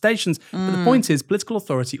manifestations, but the point is political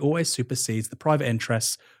authority always supersedes the private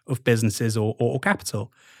interests of businesses or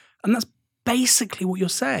capital. And that's basically what you're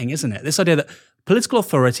saying, isn't it? This idea that political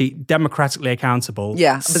authority, democratically accountable.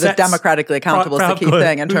 Yeah, but the democratically accountable is the key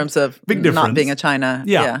thing in terms of not being a China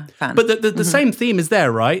fan. But the same theme is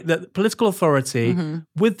there, right? That political authority,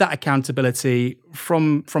 with that accountability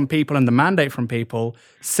from people and the mandate from people,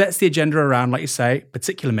 sets the agenda around, like you say,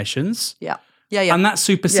 particular missions. Yeah. And that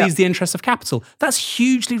supersedes the interests of capital. That's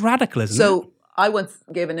hugely radical, isn't it? So I once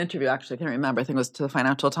gave an interview, actually, I can't remember, I think it was to the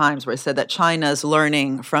Financial Times, where I said that China's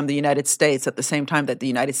learning from the United States at the same time that the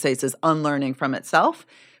United States is unlearning from itself.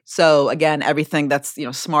 So again, everything that's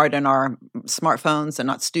smart in our smartphones and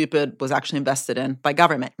not stupid was actually invested in by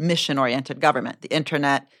government, mission-oriented government. The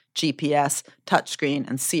internet, GPS, touchscreen,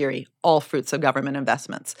 and Siri, all fruits of government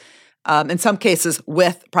investments. In some cases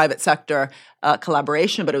with private sector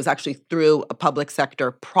collaboration, but it was actually through a public sector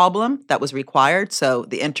problem that was required. So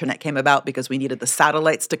the internet came about because we needed the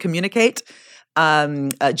satellites to communicate.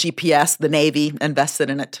 GPS, the Navy invested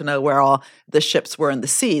in it to know where all the ships were in the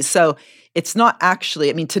seas. So it's not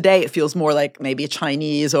actually, today it feels more like maybe a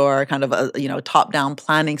Chinese or kind of a top-down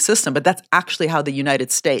planning system, but that's actually how the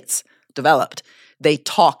United States developed. They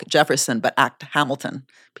talk Jefferson but act Hamilton.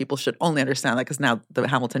 People should only understand that because now the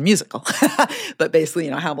Hamilton musical. But basically,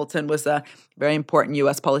 Hamilton was a very important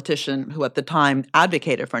U.S. politician who at the time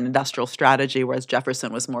advocated for an industrial strategy, whereas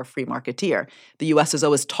Jefferson was more free marketeer. The U.S. has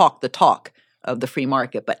always talked the talk of the free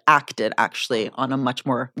market, but acted actually on a much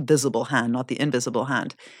more visible hand, not the invisible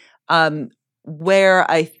hand. Where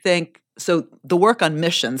I think, so the work on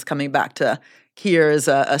missions, coming back to Keir's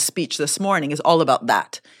a speech this morning, is all about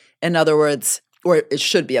that. In other words, or it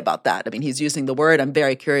should be about that. He's using the word. I'm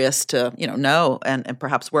very curious to, know and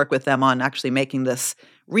perhaps work with them on actually making this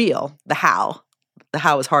real, the how. The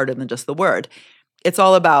how is harder than just the word. It's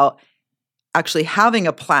all about actually having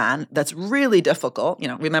a plan that's really difficult.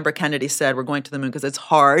 Remember Kennedy said we're going to the moon because it's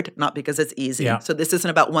hard, not because it's easy. Yeah. So this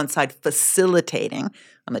isn't about one side facilitating.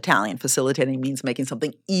 I'm Italian. Facilitating means making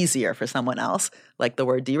something easier for someone else, like the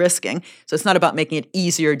word de-risking. So it's not about making it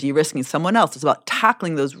easier, de-risking someone else. It's about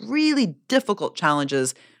tackling those really difficult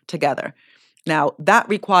challenges together. Now, that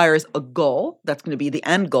requires a goal. That's going to be the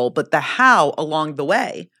end goal, but the how along the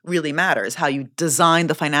way really matters, how you design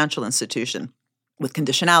the financial institution with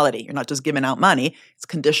conditionality. You're not just giving out money. It's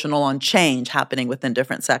conditional on change happening within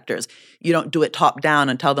different sectors. You don't do it top down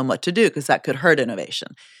and tell them what to do because that could hurt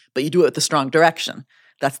innovation, but you do it with a strong direction.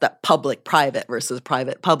 That's that public-private versus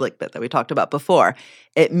private-public bit that we talked about before.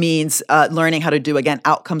 It means learning how to do, again,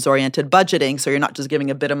 outcomes-oriented budgeting. So you're not just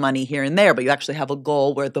giving a bit of money here and there, but you actually have a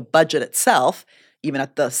goal where the budget itself, even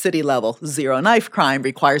at the city level, zero knife crime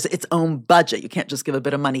requires its own budget. You can't just give a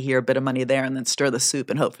bit of money here, a bit of money there, and then stir the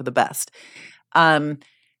soup and hope for the best. And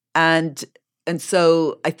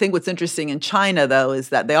so I think what's interesting in China, though, is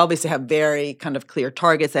that they obviously have very kind of clear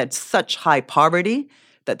targets. They had such high poverty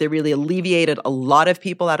that they really alleviated a lot of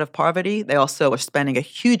people out of poverty. They also are spending a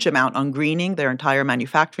huge amount on greening their entire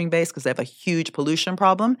manufacturing base because they have a huge pollution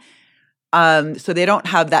problem. So they don't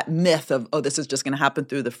have that myth of, oh, this is just going to happen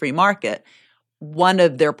through the free market. One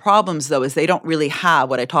of their problems, though, is they don't really have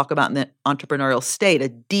what I talk about in the entrepreneurial state, a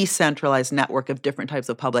decentralized network of different types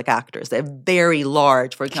of public actors. They have very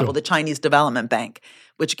large, for example, the Chinese Development Bank,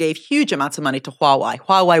 which gave huge amounts of money to Huawei.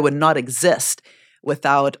 Huawei would not exist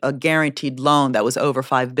without a guaranteed loan that was over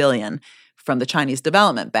 $5 billion from the Chinese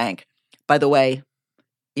Development Bank. By the way,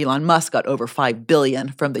 Elon Musk got over $5 billion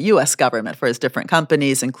from the U.S. government for his different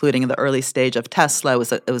companies, including in the early stage of Tesla.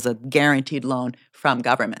 It was a guaranteed loan from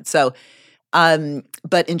government. So,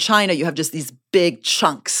 but in China, you have just these big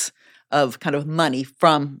chunks of kind of money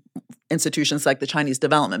from institutions like the Chinese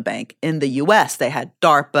Development Bank. In the U.S., they had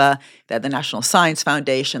DARPA, they had the National Science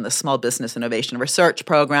Foundation, the Small Business Innovation Research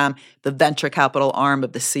Program, the venture capital arm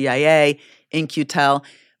of the CIA, InQtel.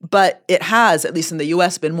 But it has, at least in the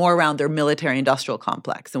U.S., been more around their military-industrial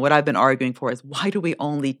complex. And what I've been arguing for is, why do we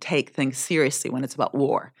only take things seriously when it's about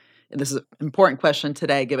war? And this is an important question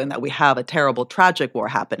today, given that we have a terrible, tragic war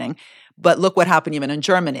happening. But look what happened even in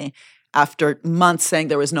Germany. After months saying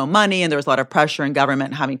there was no money and there was a lot of pressure in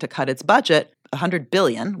government having to cut its budget, $100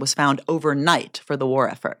 billion was found overnight for the war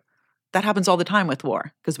effort. That happens all the time with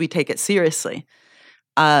war because we take it seriously.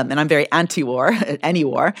 And I'm very anti-war, any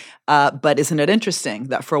war, but isn't it interesting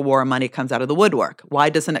that for war, money comes out of the woodwork? Why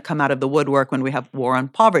doesn't it come out of the woodwork when we have war on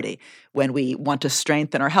poverty, when we want to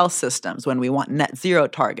strengthen our health systems, when we want net zero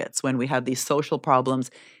targets, when we have these social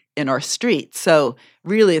problems in our streets? So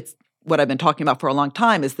really, it's what I've been talking about for a long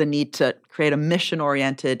time is the need to create a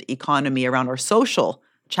mission-oriented economy around our social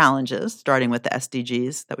challenges, starting with the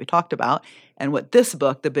SDGs that we talked about. And what this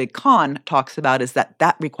book, The Big Con, talks about is that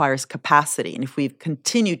that requires capacity. And if we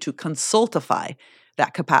continue to consultify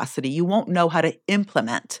that capacity, you won't know how to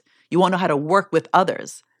implement. You won't know how to work with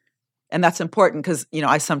others. And that's important because,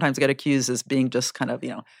 I sometimes get accused as being just kind of,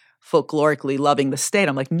 folklorically loving the state.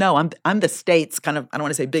 I'm like, no, I'm the state's kind of, I don't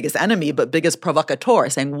want to say biggest enemy, but biggest provocateur,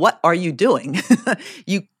 saying, what are you doing?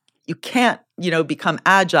 You can't, become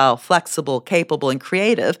agile, flexible, capable, and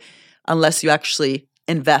creative unless you actually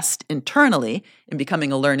invest internally in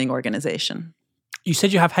becoming a learning organization. You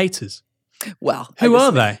said you have haters. Well, who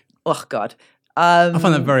are they? Oh, God. I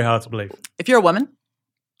find that very hard to believe. If you're a woman,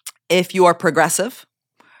 if you are progressive,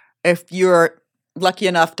 if you're lucky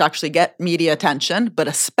enough to actually get media attention, but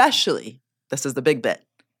especially, this is the big bit,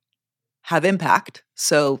 have impact.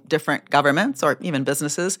 So different governments or even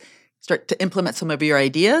businesses start to implement some of your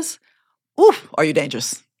ideas. Oof, are you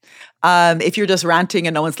dangerous? If you're just ranting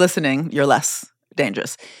and no one's listening, you're less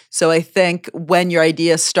dangerous. So I think when your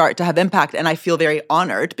ideas start to have impact, and I feel very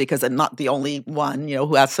honored because I'm not the only one,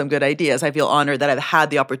 who has some good ideas. I feel honored that I've had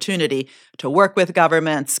the opportunity to work with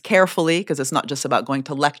governments carefully because it's not just about going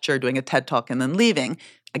to lecture, doing a TED Talk, and then leaving.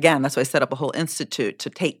 Again, that's why I set up a whole institute to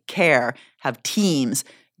take care, have teams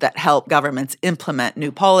that help governments implement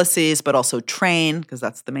new policies, but also train, because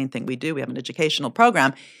that's the main thing we do. We have an educational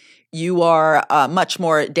program. You are much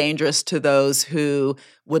more dangerous to those who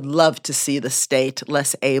would love to see the state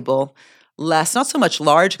less able, less, not so much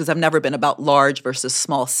large, because I've never been about large versus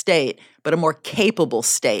small state, but a more capable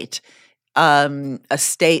state, a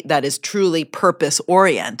state that is truly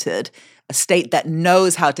purpose-oriented, a state that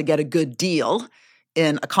knows how to get a good deal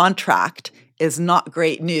in a contract is not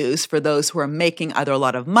great news for those who are making either a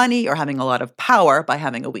lot of money or having a lot of power by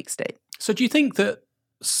having a weak state. So do you think that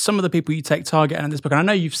some of the people you take target in this book, and I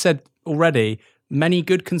know you've said already many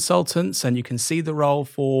good consultants, and you can see the role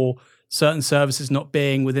for certain services not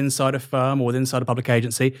being with inside a firm or with inside a public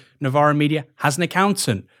agency. Novara Media has an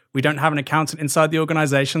accountant We don't have an accountant inside the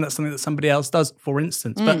organization. That's something that somebody else does, for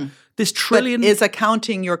instance. But this trillion... But is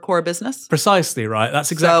accounting your core business? Precisely, right?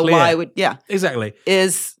 That's exactly Exactly.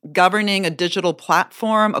 Is governing a digital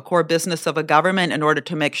platform a core business of a government in order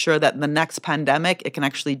to make sure that in the next pandemic, it can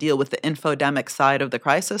actually deal with the infodemic side of the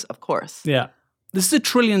crisis? Of course. Yeah. This is a $1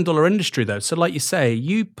 trillion industry, though. So like you say,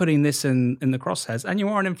 you putting this in the crosshairs, and you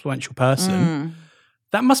are an influential person...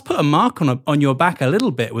 That must put a mark on your back a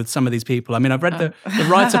little bit with some of these people. I mean, I've read the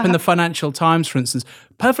write-up in the Financial Times, for instance,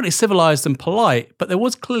 perfectly civilized and polite, but there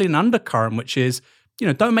was clearly an undercurrent, which is,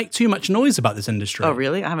 don't make too much noise about this industry. Oh,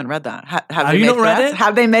 really? I haven't read that. Have you not read it?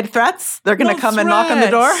 Have they made threats? They're going to come and knock on the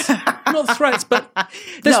door? Not threats, but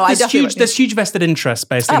there's huge vested interest,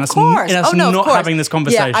 basically, in us not having this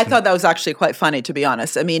conversation. Yeah, I thought that was actually quite funny, to be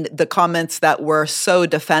honest. I mean, the comments that were so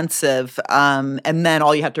defensive, and then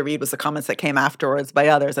all you had to read was the comments that came afterwards by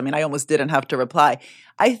others. I mean, I almost didn't have to reply.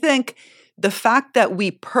 I think the fact that we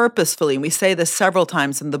purposefully, and we say this several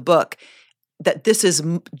times in the book, that this is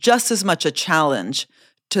just as much a challenge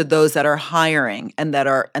to those that are hiring and that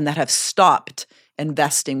have stopped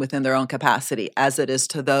investing within their own capacity as it is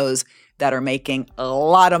to those that are making a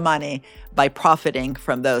lot of money by profiting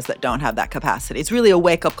from those that don't have that capacity. It's really a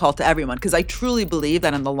wake-up call to everyone, because I truly believe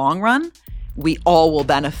that in the long run, we all will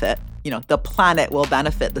benefit. The planet will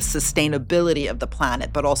benefit, the sustainability of the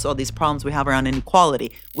planet, but also all these problems we have around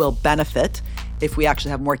inequality will benefit if we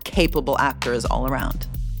actually have more capable actors all around.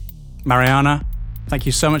 Mariana, thank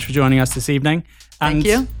you so much for joining us this evening. Thank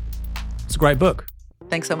you. It's a great book.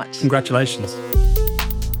 Thanks so much. Congratulations.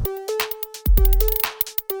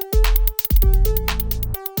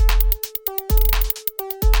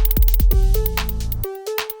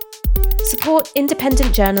 Support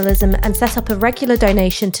independent journalism and set up a regular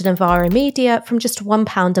donation to Novara Media from just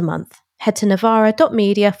 £1 a month. Head to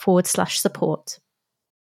novara.media/support.